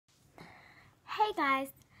Hey guys,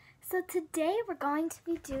 so today we're going to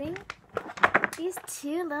be doing these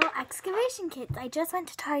two little excavation kits. I just went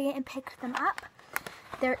to Target and picked them up.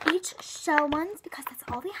 They're each shell ones because that's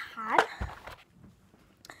all we had.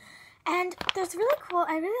 And there's really cool,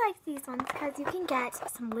 I really like these ones because you can get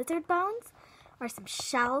some lizard bones or some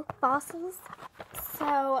shell fossils.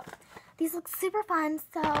 So these look super fun,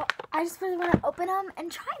 so I just really want to open them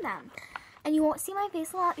and try them. And you won't see my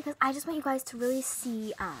face a lot because I just want you guys to really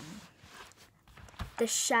see the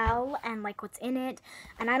shell and like what's in it.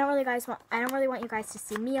 And I don't really want you guys to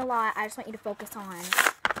see me a lot. I just want you to focus on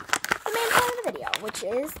the main part of the video, which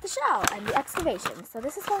is the shell and the excavation. So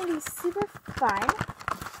this is going to be super fun.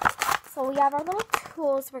 So we have our little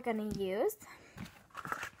tools we're going to use.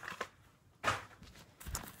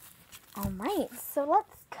 Alright, so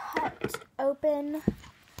let's cut open,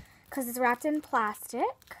 because it's wrapped in plastic,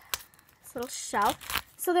 this little shell.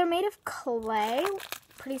 So they're made of clay,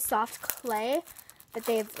 pretty soft clay that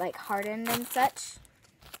they've like hardened and such.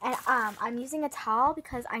 And I'm using a towel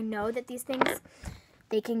because I know that these things,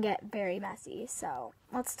 they can get very messy. So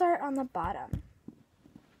let's start on the bottom.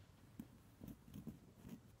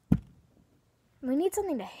 We need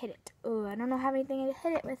something to hit it. Oh, I don't know have anything to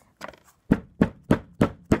hit it with.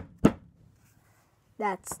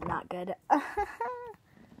 That's not good.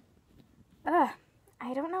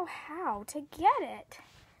 I don't know how to get it.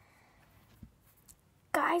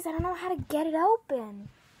 Guys, I don't know how to get it open.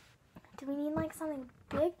 Do we need like something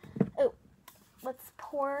big? Oh, let's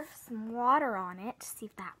pour some water on it to see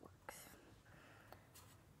if that works.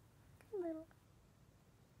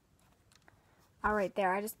 All right,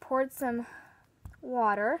 there. I just poured some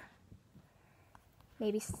water.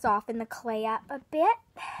 Maybe soften the clay up a bit.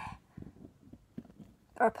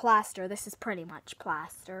 Or plaster. This is pretty much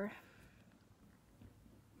plaster.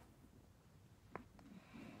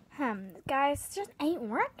 Guys, it just ain't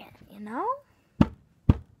working, you know?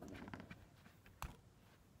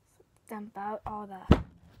 Dump out all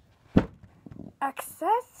the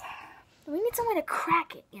excess. We need some way to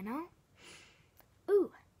crack it, you know?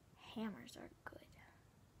 Ooh, hammers are good.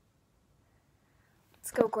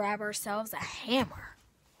 Let's go grab ourselves a hammer.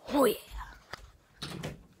 Oh yeah.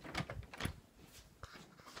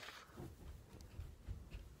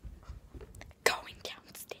 Going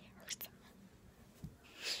downstairs.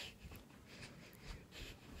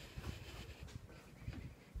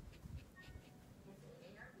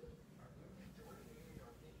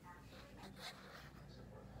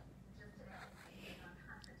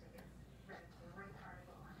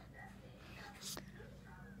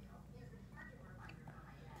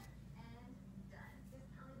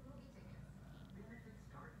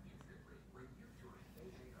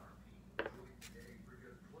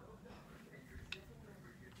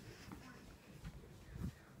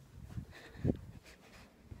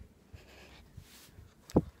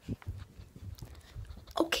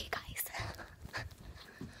 Okay, guys.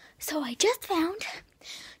 So I just found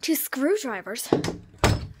 2 screwdrivers,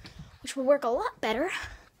 which will work a lot better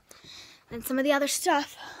than some of the other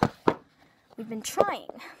stuff we've been trying.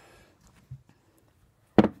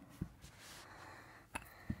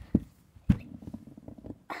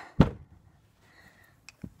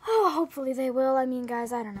 Oh, hopefully they will. I mean,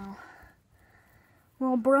 guys, I don't know.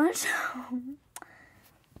 Little brush.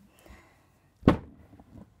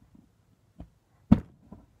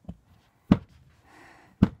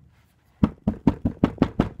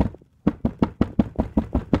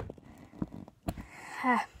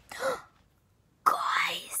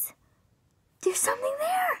 Guys, there's something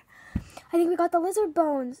there. I think we got the lizard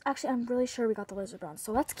bones. Actually, I'm really sure we got the lizard bones.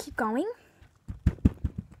 So let's keep going.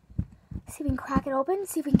 See if we can crack it open.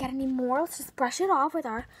 See if we can get any more. Let's just brush it off with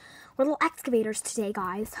our little excavators today,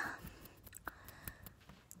 guys.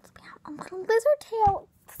 We have a little lizard tail.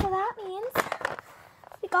 So that means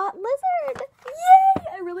we got lizard. Yay!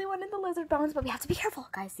 I really wanted the lizard bones, but we have to be careful,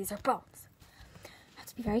 guys. These are bones. We have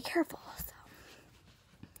to be very careful. So.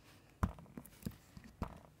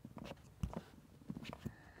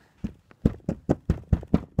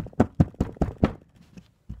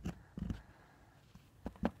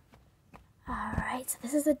 Alright, so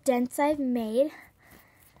this is the dents I've made.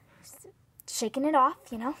 Just shaking it off,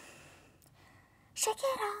 you know. Shake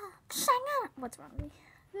it off. Shake it off. What's wrong with me?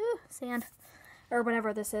 Ooh, sand. Or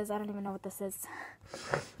whatever this is. I don't even know what this is.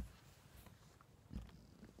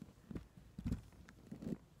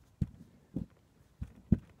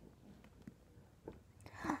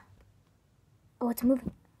 Oh, it's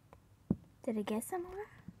moving. Did it get somewhere?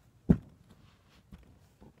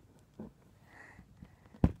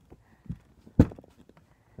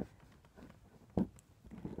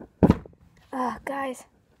 Guys.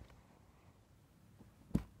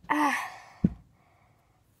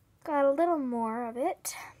 more of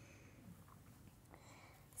it.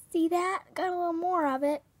 See that? Got a little more of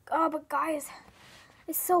it. Oh, but guys,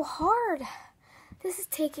 it's so hard. This is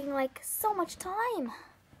taking like so much time.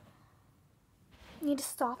 Need to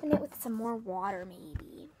soften it with some more water,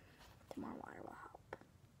 maybe. Some more water will help.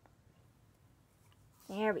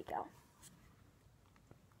 There we go.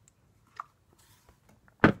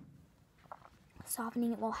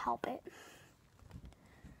 Softening it will help it.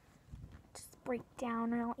 Just break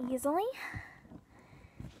down real easily.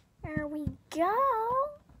 There we go.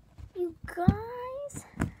 You guys.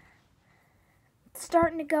 It's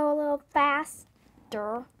starting to go a little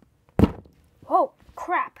faster. Oh,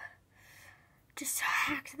 crap. Just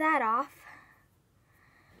hacked that off.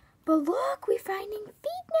 But look, we're finding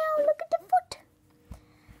feet now. Look at the foot.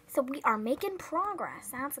 So we are making progress.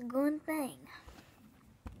 That's a good thing.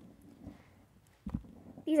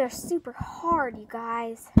 These are super hard, you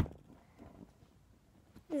guys.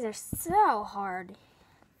 These are so hard.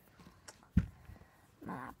 I'm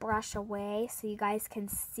gonna brush away so you guys can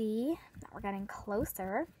see that we're getting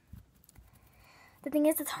closer. The thing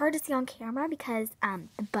is, it's hard to see on camera because the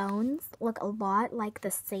bones look a lot like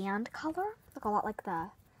the sand color. Look a lot like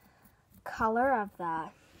the color of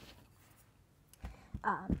the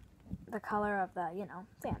you know,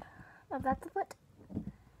 sand. Oh, that's a foot.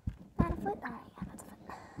 Not a foot. All right, yeah, that's a foot.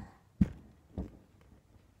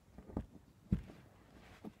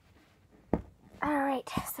 All right,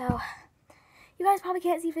 so you guys probably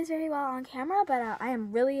can't see this very well on camera, but I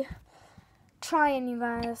am really trying, you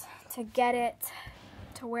guys, to get it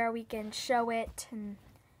to where we can show it and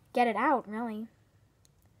get it out, really.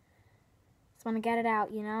 Just want to get it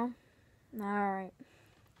out, you know? Alright.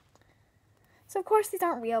 So, of course, these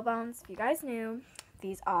aren't real bones. If you guys knew,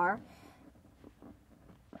 these are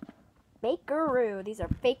fakeroo. These are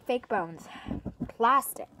fake bones.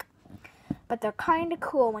 Plastic. But they're kind of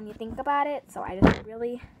cool when you think about it, so I just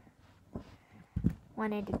really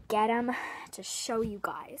wanted to get them to show you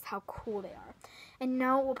guys how cool they are. And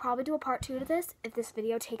no, we'll probably do a part 2 to this if this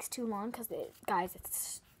video takes too long, because guys,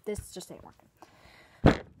 this just ain't working.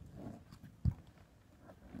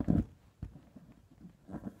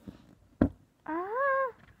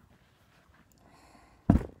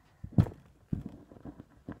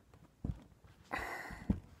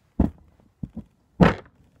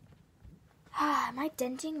 Am I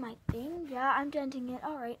denting my thing? Yeah, I'm denting it.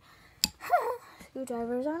 Alright.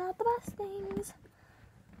 Screwdrivers are not the best things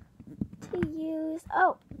to use.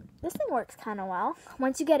 Oh, this thing works kind of well.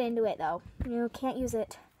 Once you get into it, though, you can't use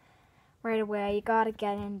it right away. You gotta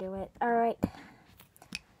get into it. Alright.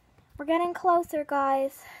 We're getting closer,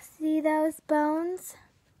 guys. See those bones?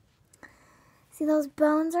 See those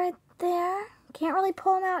bones right there? Can't really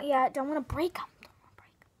pull them out yet. Don't want to break them.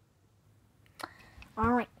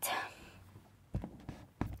 Alright.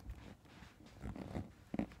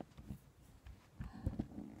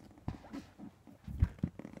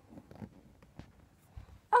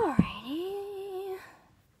 Alrighty.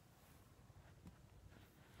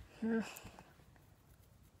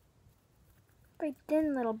 Very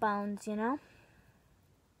thin little bones, you know?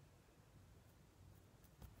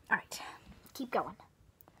 Alright, keep going.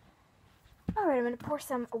 Alright, I'm going to pour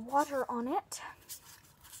some water on it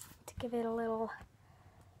to give it a little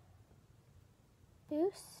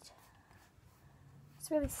boost. Just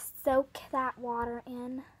really soak that water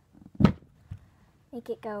in. Make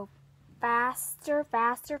it go faster,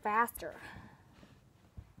 faster, faster.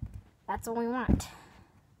 That's what we want.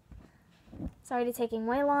 It's already taking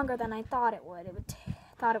way longer than I thought it would.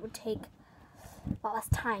 Thought it would take a lot less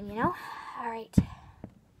time, you know? Alright.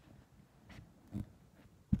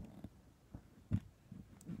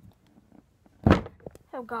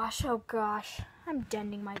 Oh gosh, oh gosh. I'm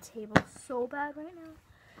denting my table so bad right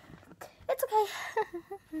now. It's okay.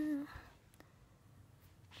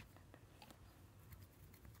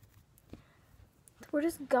 We're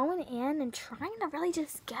just going in and trying to really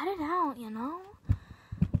just get it out, you know?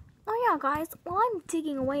 Oh yeah, guys, while I'm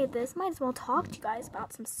digging away at this, might as well talk to you guys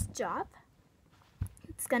about some stuff.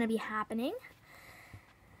 It's gonna be happening.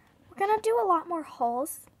 We're gonna do a lot more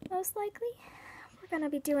hauls, most likely. We're gonna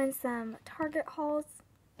be doing some Target hauls.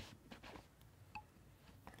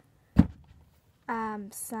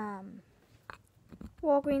 Some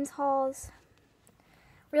Walgreens hauls.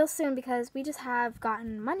 Real soon, because we just have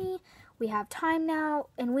gotten money. We have time now.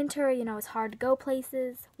 In winter, you know, it's hard to go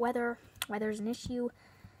places. Weather's an issue.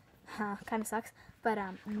 Kind of sucks. But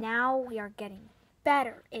now we are getting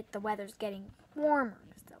better. The weather's getting warmer.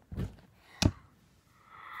 So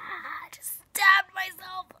I just stabbed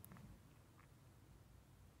myself.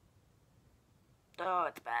 Oh,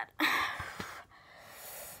 it's bad.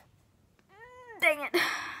 Dang it.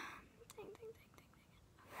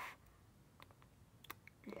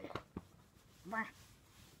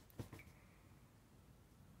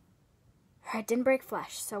 Alright, didn't break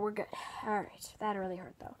flesh, so we're good. Alright, that really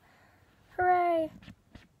hurt though. Hooray!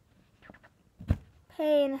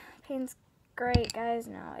 Pain. Pain's great, guys.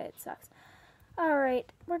 No, it sucks.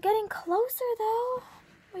 Alright, we're getting closer though.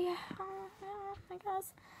 Yeah, I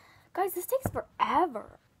guess. Guys, this takes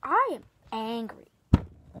forever. I am angry.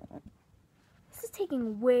 This is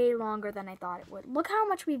taking way longer than I thought it would. Look how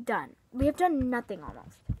much we've done. We have done nothing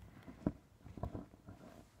almost.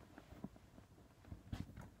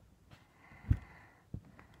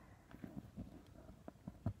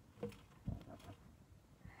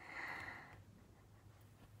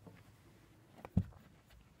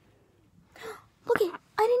 Look it,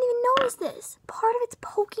 I didn't even notice this. Part of it's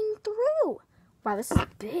poking through. Wow, this is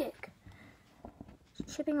big.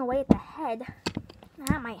 Chipping away at the head.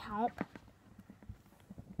 That might help.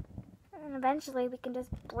 And eventually we can just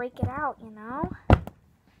break it out, you know?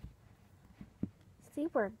 See,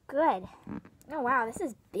 we're good. Oh wow, this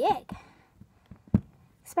is big.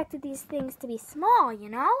 Expected these things to be small, you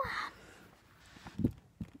know?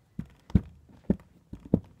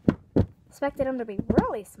 Expected them to be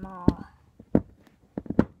really small.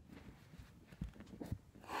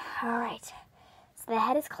 Alright, so the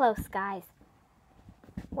head is close, guys.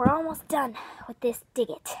 We're almost done with this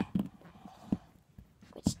Dig-It,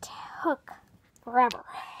 which took forever.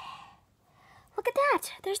 Look at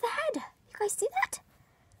that, there's the head. You guys see that?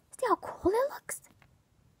 See how cool it looks?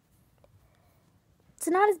 It's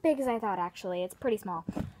not as big as I thought, actually. It's pretty small,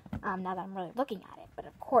 now that I'm really looking at it. But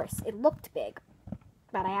of course, it looked big,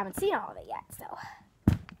 but I haven't seen all of it yet, so.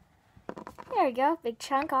 There we go, big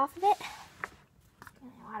chunk off of it.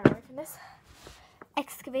 Water away from this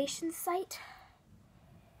excavation site.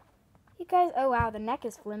 You guys, oh wow, the neck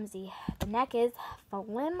is flimsy. The neck is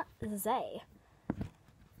flimsy.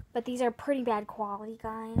 But these are pretty bad quality,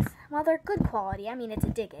 guys. Well, they're good quality. I mean, it's a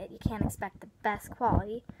Dig-It. You can't expect the best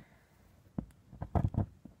quality.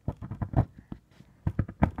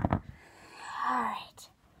 Alright.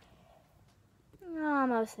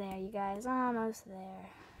 Almost there, you guys. Almost there.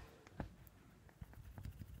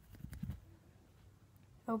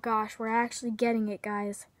 Oh gosh, we're actually getting it,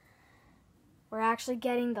 guys. We're actually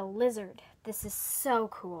getting the lizard. This is so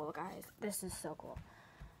cool, guys. This is so cool.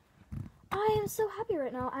 I am so happy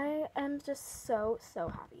right now. I am just so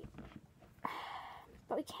happy.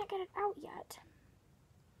 But we can't get it out yet.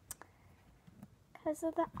 Because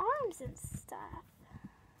of the arms and stuff.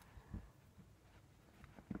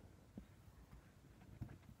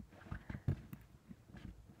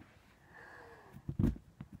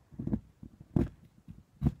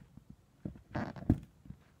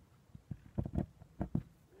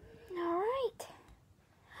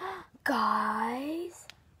 Guys.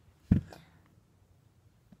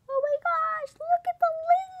 Oh my gosh, look at the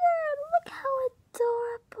lizard. Look how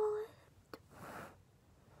adorable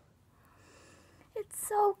it's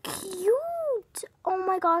so cute. Oh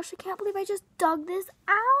my gosh, I can't believe I just dug this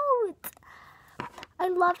out. I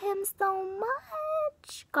love him so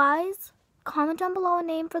much. Guys, comment down below a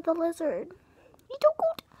name for the lizard. He's so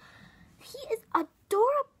cute. He is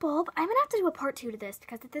adorable. But I'm going to have to do a part 2 to this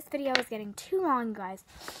because this video is getting too long, guys.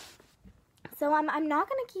 So I'm not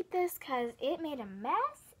going to keep this because it made a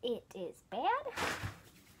mess. It is bad.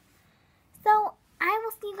 So I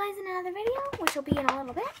will see you guys in another video, which will be in a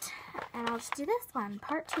little bit. And I'll just do this one,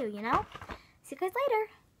 part 2, you know? See you guys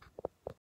later.